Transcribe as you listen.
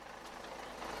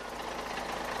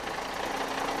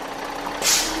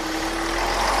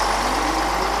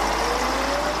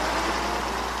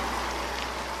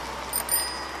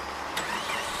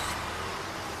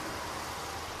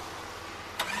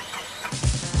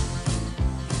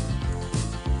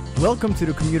Welcome to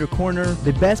the Commuter Corner,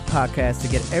 the best podcast to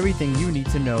get everything you need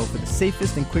to know for the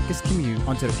safest and quickest commute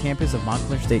onto the campus of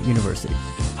Montclair State University.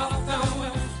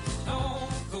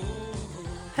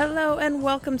 Hello and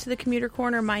welcome to the Commuter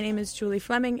Corner. My name is Julie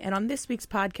Fleming, and on this week's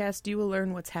podcast, you will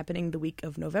learn what's happening the week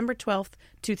of November 12th,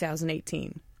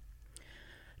 2018.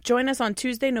 Join us on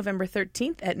Tuesday, November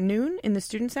 13th at noon in the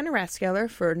Student Center Rathskeller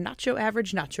for Nacho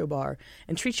Average Nacho Bar,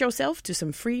 and treat yourself to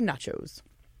some free nachos.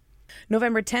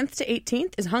 November 10th to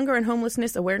 18th is Hunger and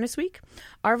Homelessness Awareness Week.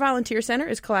 Our volunteer center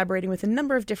is collaborating with a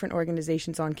number of different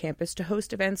organizations on campus to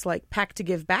host events like Pack to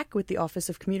Give Back with the Office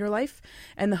of Commuter Life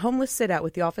and the Homeless Sit-Out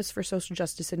with the Office for Social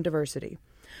Justice and Diversity.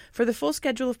 For the full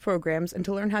schedule of programs and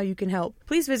to learn how you can help,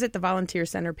 please visit the Volunteer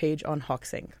Center page on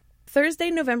HawkSync. Thursday,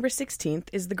 November 16th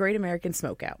is the Great American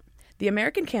Smokeout. The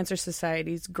American Cancer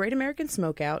Society's Great American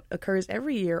Smokeout occurs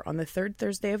every year on the third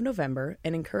Thursday of November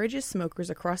and encourages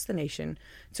smokers across the nation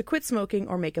to quit smoking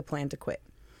or make a plan to quit.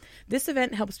 This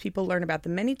event helps people learn about the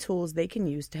many tools they can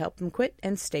use to help them quit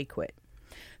and stay quit.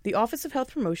 The Office of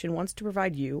Health Promotion wants to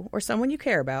provide you or someone you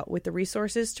care about with the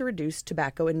resources to reduce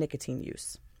tobacco and nicotine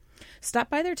use. Stop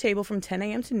by their table from 10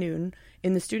 a.m. to noon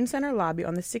in the Student Center lobby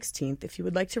on the 16th if you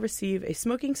would like to receive a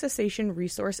smoking cessation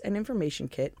resource and information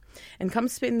kit, and come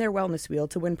spin their wellness wheel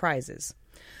to win prizes.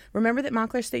 Remember that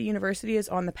Montclair State University is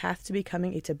on the path to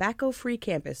becoming a tobacco-free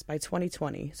campus by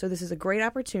 2020, so this is a great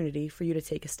opportunity for you to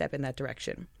take a step in that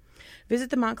direction.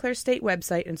 Visit the Montclair State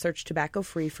website and search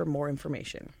tobacco-free for more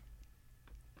information.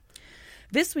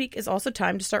 This week is also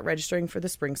time to start registering for the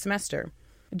spring semester.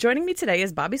 Joining me today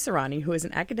is Bobby Serrani, who is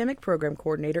an academic program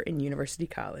coordinator in University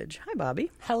College. Hi,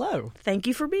 Bobby. Hello. Thank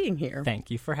you for being here.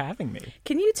 Thank you for having me.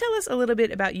 Can you tell us a little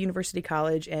bit about University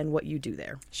College and what you do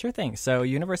there? Sure thing. So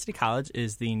University College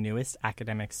is the newest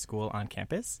academic school on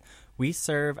campus. We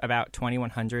serve about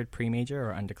 2,100 pre-major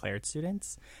or undeclared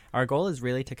students. Our goal is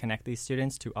really to connect these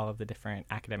students to all of the different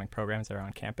academic programs that are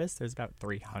on campus. There's about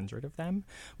 300 of them,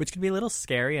 which can be a little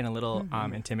scary and a little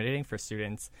intimidating for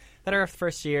students that are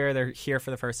first year. They're here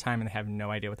for the first time and they have no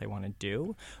idea what they want to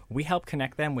do. We help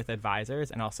connect them with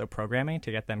advisors and also programming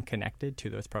to get them connected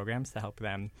to those programs to help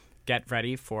them get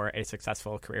ready for a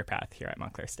successful career path here at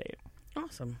Montclair State.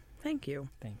 Awesome. Thank you.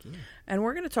 Thank you. And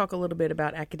we're going to talk a little bit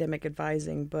about academic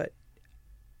advising, but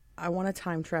I want to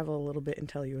time travel a little bit and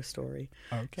tell you a story.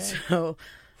 Okay. So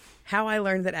how I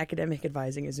learned that academic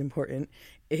advising is important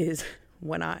is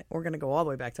we're going to go all the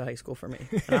way back to high school for me.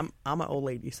 And I'm an old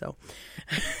lady, so.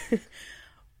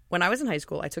 When I was in high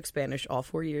school, I took Spanish all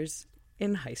 4 years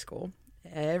in high school.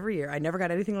 Every year. I never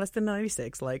got anything less than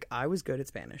 96. Like, I was good at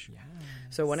Spanish. Yes.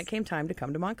 So when it came time to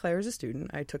come to Montclair as a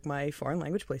student, I took my foreign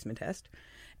language placement test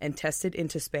and tested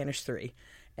into Spanish 3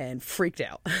 and freaked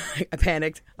out. I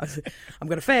panicked. I was like, I'm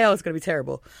going to fail. It's going to be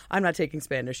terrible. I'm not taking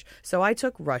Spanish. So I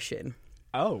took Russian.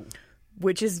 Oh.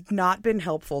 Which has not been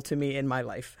helpful to me in my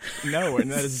life. No,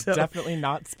 and that is definitely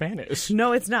not Spanish.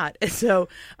 No, it's not. So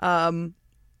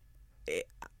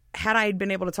had I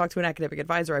been able to talk to an academic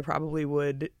advisor, I probably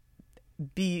would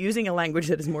be using a language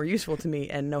that is more useful to me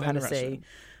and know how to say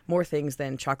more things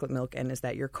than chocolate milk and is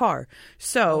that your car.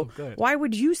 So why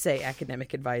would you say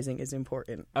academic advising is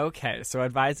important? Okay, so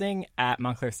advising at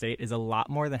Montclair State is a lot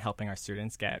more than helping our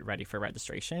students get ready for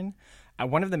registration.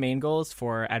 One of the main goals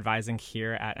for advising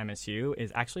here at MSU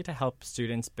is actually to help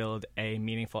students build a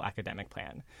meaningful academic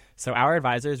plan. So our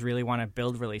advisors really want to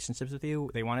build relationships with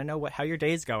you. They want to know how your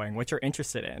day is going, what you're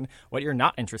interested in, what you're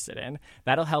not interested in.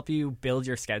 That'll help you build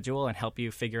your schedule and help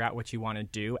you figure out what you want to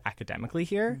do academically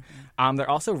here. Mm-hmm. They're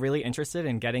also really interested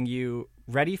in getting you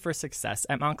ready for success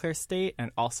at Montclair State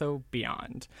and also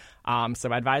beyond.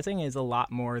 So advising is a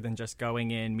lot more than just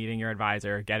going in, meeting your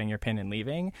advisor, getting your pin and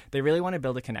leaving. They really want to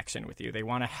build a connection with you. They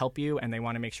want to help you and they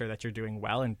want to make sure that you're doing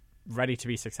well and ready to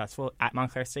be successful at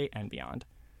Montclair State and beyond.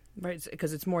 Right,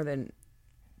 because it's more than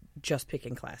just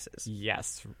picking classes.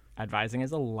 Yes, advising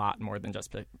is a lot more than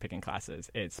just picking classes.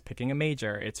 It's picking a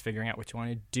major. It's figuring out what you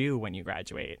want to do when you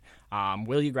graduate.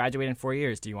 Will you graduate in 4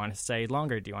 years? Do you want to stay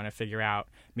longer? Do you want to figure out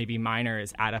maybe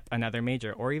minors, add up another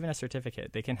major, or even a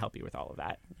certificate? They can help you with all of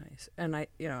that. Nice. And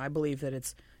I believe that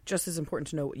it's just as important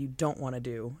to know what you don't want to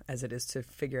do as it is to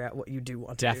figure out what you do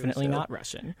want to do. Definitely not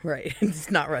Russian. Right.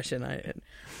 It's not Russian. It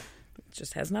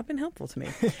just has not been helpful to me.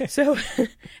 So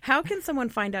how can someone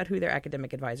find out who their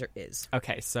academic advisor is?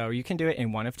 Okay, so you can do it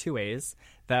in one of two ways.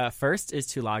 The first is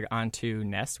to log on to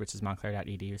Nest, which is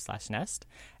montclair.edu/Nest.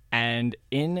 And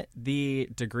in the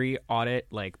degree audit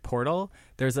portal,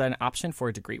 there's an option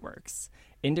for DegreeWorks.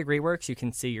 In DegreeWorks, you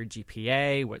can see your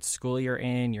GPA, what school you're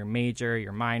in, your major,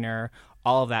 your minor,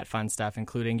 all of that fun stuff,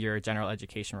 including your general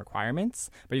education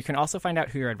requirements. But you can also find out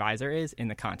who your advisor is in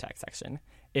the contact section.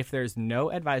 If there's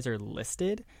no advisor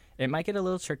listed, it might get a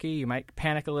little tricky. You might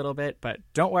panic a little bit, but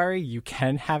don't worry. You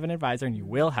can have an advisor, and you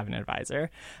will have an advisor.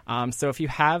 So if you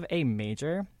have a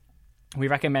major, we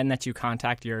recommend that you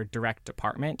contact your direct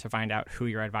department to find out who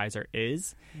your advisor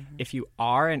is. Mm-hmm. If you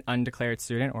are an undeclared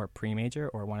student or a pre-major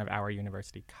or one of our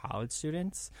university college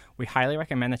students, we highly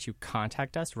recommend that you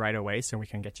contact us right away so we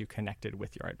can get you connected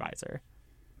with your advisor.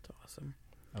 That's awesome.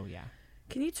 Oh, yeah.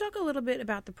 Can you talk a little bit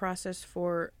about the process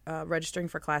for registering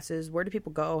for classes? Where do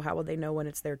people go? How will they know when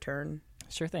it's their turn?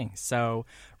 Sure thing. So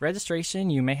registration,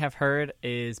 you may have heard,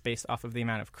 is based off of the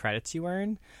amount of credits you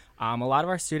earn. A lot of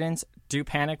our students do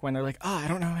panic when they're like, I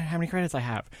don't know how many credits I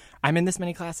have. I'm in this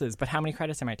many classes, but how many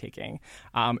credits am I taking?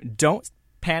 Don't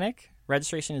panic.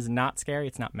 Registration is not scary.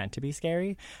 It's not meant to be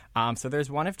scary. So there's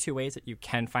one of two ways that you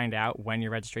can find out when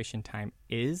your registration time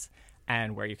is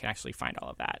and where you can actually find all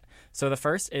of that. So the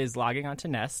first is logging onto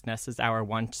Nest. Nest is our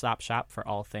one-stop shop for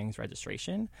all things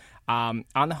registration. On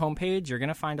the homepage, you're going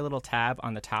to find a little tab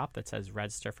on the top that says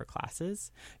Register for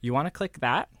Classes. You want to click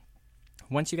that.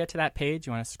 Once you get to that page,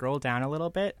 you want to scroll down a little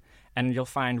bit, and you'll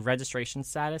find registration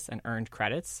status and earned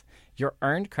credits. Your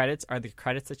earned credits are the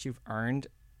credits that you've earned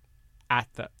at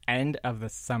the end of the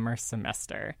summer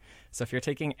semester. So if you're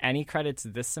taking any credits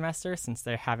this semester, since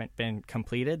they haven't been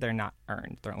completed, they're not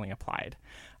earned. They're only applied,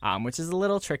 which is a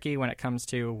little tricky when it comes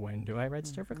to when do I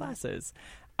register for classes.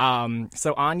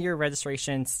 So on your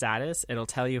registration status, it'll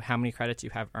tell you how many credits you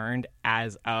have earned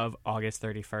as of August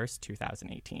 31st,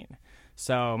 2018.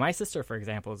 So my sister, for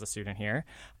example, is a student here.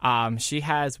 She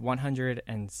has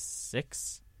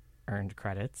 106 earned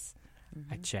credits.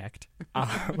 I checked.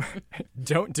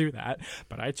 Don't do that,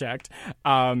 but I checked.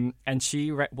 And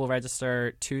she will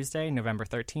register Tuesday, November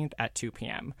 13th at 2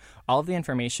 p.m. All of the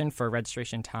information for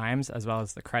registration times, as well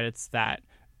as the credits that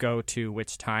go to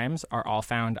which times, are all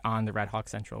found on the Red Hawk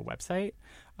Central website,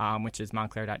 which is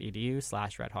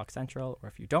montclair.edu/Red Hawk Central. Or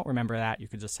if you don't remember that, you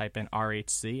could just type in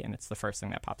RHC, and it's the first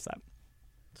thing that pops up.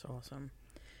 That's awesome.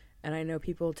 And I know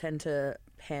people tend to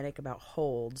panic about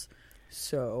holds.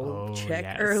 So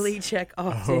check early, check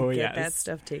often, get that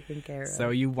stuff taken care of. So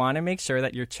you want to make sure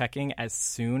that you're checking as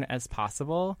soon as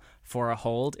possible for a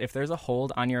hold. If there's a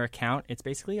hold on your account, it's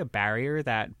basically a barrier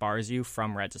that bars you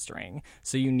from registering.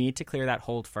 So you need to clear that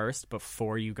hold first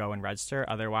before you go and register.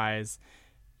 Otherwise,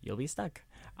 you'll be stuck.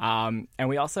 And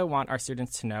we also want our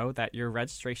students to know that your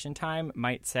registration time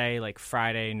might say like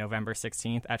Friday, November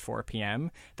 16th at 4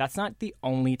 p.m. That's not the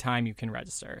only time you can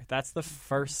register. That's the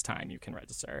first time you can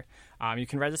register. You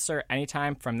can register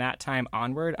anytime from that time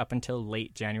onward up until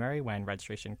late January when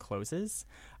registration closes.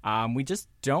 We just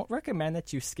don't recommend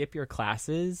that you skip your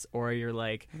classes or you're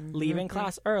like leaving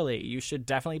class early. You should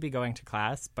definitely be going to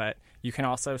class, but you can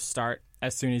also start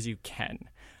as soon as you can.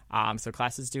 So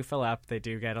classes do fill up. They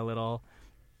do get a little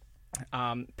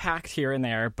packed here and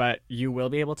there, but you will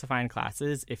be able to find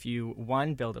classes if you,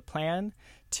 1, build a plan,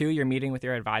 2, you're meeting with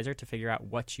your advisor to figure out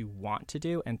what you want to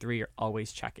do, and 3, you're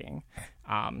always checking.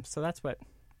 So that's what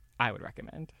I would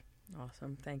recommend.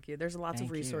 Awesome. Thank you. There's lots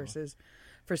of resources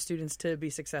for students to be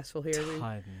successful here.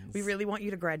 We really want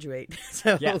you to graduate.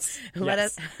 So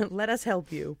let us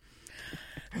help you.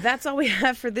 That's all we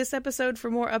have for this episode. For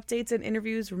more updates and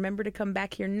interviews, remember to come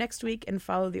back here next week and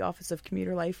follow the Office of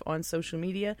Commuter Life on social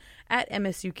media at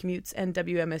MSU Commutes and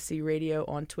WMSC Radio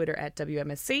on Twitter at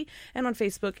WMSC and on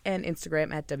Facebook and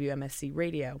Instagram at WMSC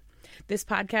Radio. This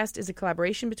podcast is a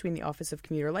collaboration between the Office of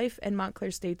Commuter Life and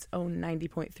Montclair State's own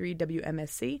 90.3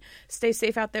 WMSC. Stay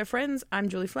safe out there, friends. I'm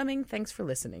Julie Fleming. Thanks for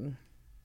listening.